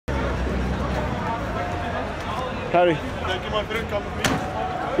Howdy. Thank you, my friend. Come with me.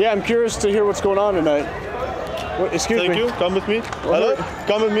 Yeah, I'm curious to hear what's going on tonight. Excuse me. Thank you. Come with me. Hello?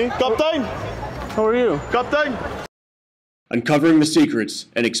 Come with me. Captain! How are you? Captain! Uncovering the secrets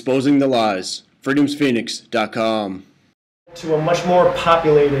and exposing the lies. freedomsphoenix.com. To a much more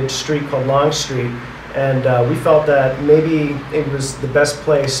populated street called Long Street, and we felt that maybe it was the best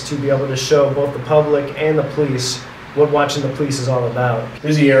place to be able to show both the public and the police what watching the police is all about.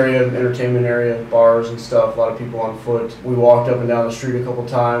 Busy area, entertainment area, bars and stuff, a lot of people on foot. We walked up and down the street a couple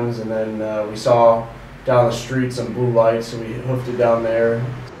times, and then we saw down the street some blue lights, so we hoofed it down there.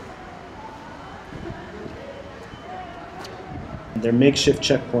 They're makeshift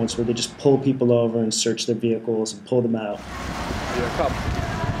checkpoints where they just pull people over and search their vehicles and pull them out. You're a cop.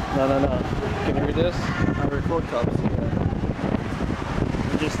 No. Can you read this? I record cops.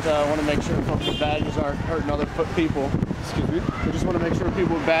 We just want to make sure folks with badges aren't hurting other people. Excuse me? We just want to make sure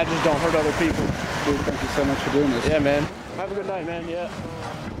people with badges don't hurt other people. Dude, thank you so much for doing this. Yeah, man. Have a good night, man. Yeah.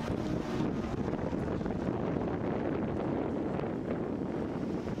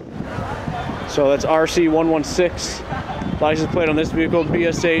 So that's RC116. License plate on this vehicle,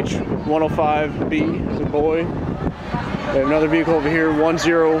 BSH 105B, as a boy. We have another vehicle over here,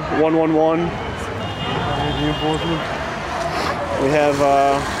 10111. We have,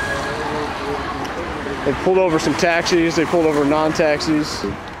 they pulled over some taxis, they pulled over non-taxis.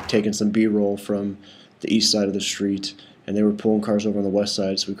 Taking some B-roll from the east side of the street, and they were pulling cars over on the west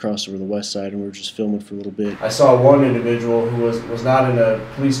side, so we crossed over to the west side and we were just filming for a little bit. I saw one individual who was not in a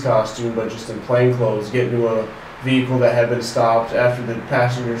police costume, but just in plain clothes, get into a vehicle that had been stopped after the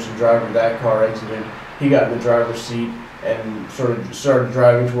passengers and driver of that car exited. He got in the driver's seat and sort of started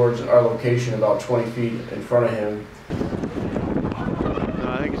driving towards our location about 20 feet in front of him.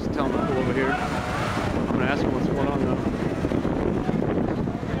 I think he's telling him to pull over here. I'm going to ask him what's going on though.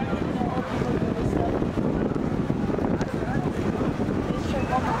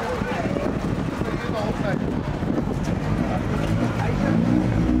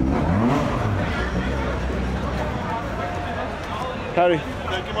 Howdy.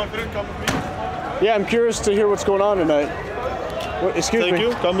 Thank you, my friend. Come with me. Yeah, I'm curious to hear what's going on tonight. Excuse me. Thank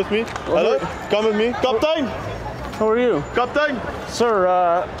you. Come with me. Hello? Come with me. Captain! How are you? Captain! Sir,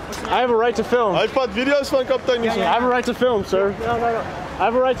 I have a right to film. I've got videos from Captain. I have a right to film, sir. No. I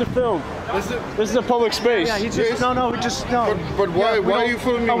have a right to film. This is a public space. Yeah, he just no. But why are you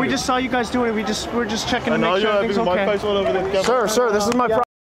filming? No, we just saw you guys doing it. We're just checking to make sure everything's my okay. face all over the camera. Sir, this is my property.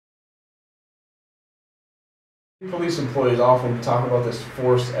 Police employees often talk about this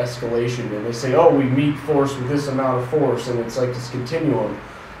force escalation, and they say, oh, we meet force with this amount of force, and it's like this continuum.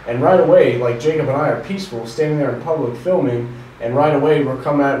 And right away, like Jacob and I are peaceful, standing there in public filming, and right away we're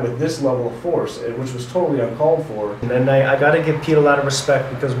come at with this level of force, which was totally uncalled for. And I got to give Pete a lot of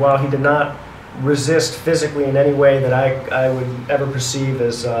respect, because while he did not resist physically in any way that I would ever perceive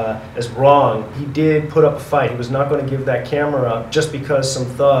as wrong, he did put up a fight. He was not going to give that camera up just because some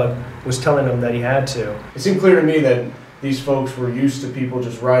thug was telling him that he had to. It seemed clear to me that these folks were used to people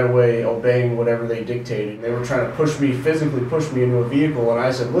just right away obeying whatever they dictated. They were trying to physically push me into a vehicle, and I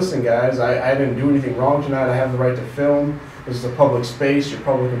said, listen guys, I didn't do anything wrong tonight. I have the right to film. This is a public space, you're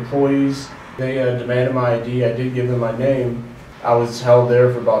public employees. They demanded my ID. I did give them my name. I was held there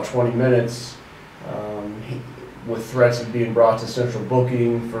for about 20 minutes with threats of being brought to central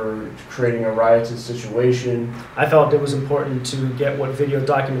booking for creating a riotous situation. I felt it was important to get what video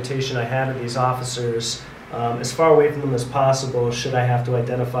documentation I had of these officers as far away from them as possible, should I have to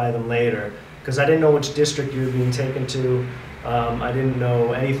identify them later. Because I didn't know which district you were being taken to. I didn't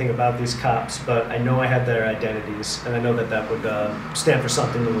know anything about these cops, but I know I had their identities, and I know that would stand for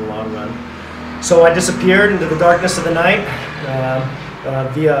something in the long run. So I disappeared into the darkness of the night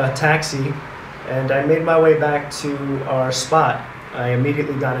via taxi, and I made my way back to our spot. I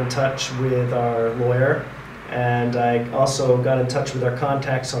immediately got in touch with our lawyer, and I also got in touch with our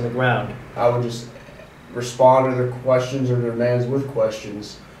contacts on the ground. I would just respond to their questions or their demands with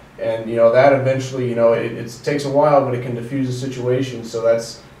questions. And that eventually, it takes a while, but it can diffuse a situation. So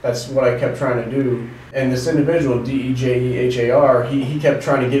that's what I kept trying to do. And this individual, Dejehar, he kept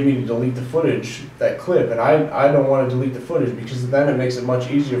trying to get me to delete the footage, that clip. And I don't want to delete the footage, because then it makes it much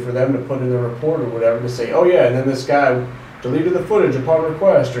easier for them to put in their report or whatever to say, oh yeah, and then this guy deleted the footage upon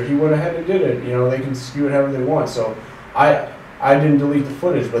request, or he went ahead and did it. They can skew it however they want. So I didn't delete the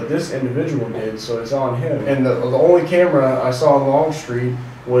footage, but this individual did, so it's on him. And the only camera I saw on Long Street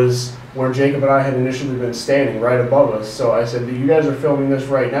was where Jacob and I had initially been standing, right above us. So I said, you guys are filming this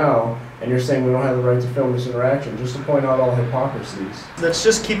right now. and you're saying we don't have the right to film this interaction, just to point out all hypocrisies. Let's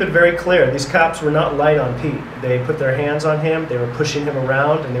just keep it very clear. These cops were not light on Pete. They put their hands on him, they were pushing him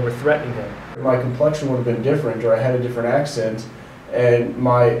around, and they were threatening him. My complexion would have been different, or I had a different accent, and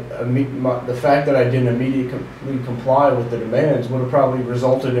the fact that I didn't immediately comply with the demands would have probably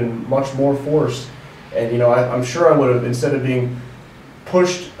resulted in much more force. And I'm sure I would have, instead of being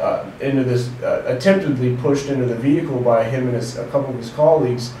pushed into this, attemptedly pushed into the vehicle by him and a couple of his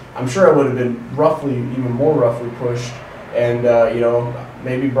colleagues, I'm sure I would have been even more roughly pushed, and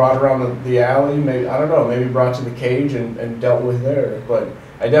maybe brought around the alley, maybe, I don't know, maybe brought to the cage and dealt with there. But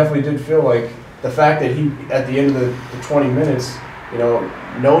I definitely did feel like the fact that he, at the end of the 20 minutes,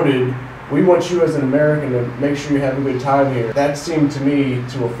 noted, we want you as an American to make sure you have a good time here. That seemed to me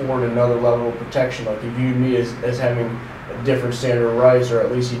to afford another level of protection. Like he viewed me as having a different standard of rights, or at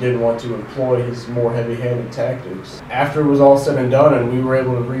least he didn't want to employ his more heavy-handed tactics. After it was all said and done and we were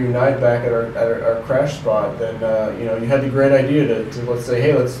able to reunite back at our crash spot, then you had the great idea to let's say,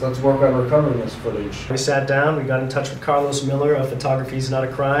 hey, let's work on recovering this footage. We sat down, we got in touch with Carlos Miller of Photography is Not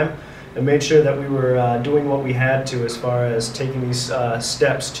a Crime, and made sure that we were doing what we had to as far as taking these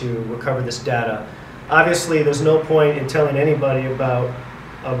steps to recover this data. Obviously, there's no point in telling anybody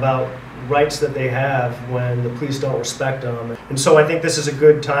about rights that they have when the police don't respect them. And so I think this is a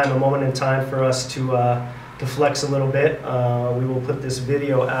good time, a moment in time for us to flex a little bit. We will put this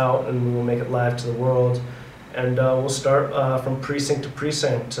video out and we will make it live to the world. And we'll start from precinct to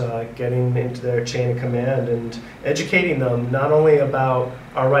precinct, getting into their chain of command and educating them not only about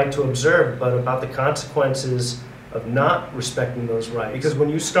our right to observe, but about the consequences of not respecting those rights. Because when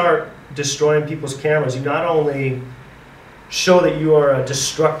you start destroying people's cameras, you not only show that you are a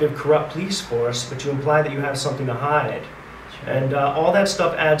destructive, corrupt police force, but you imply that you have something to hide. And all that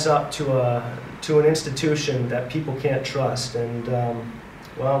stuff adds up to an institution that people can't trust. And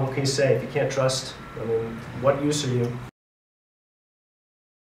well, what can you say? If you can't trust, I mean, what use are you?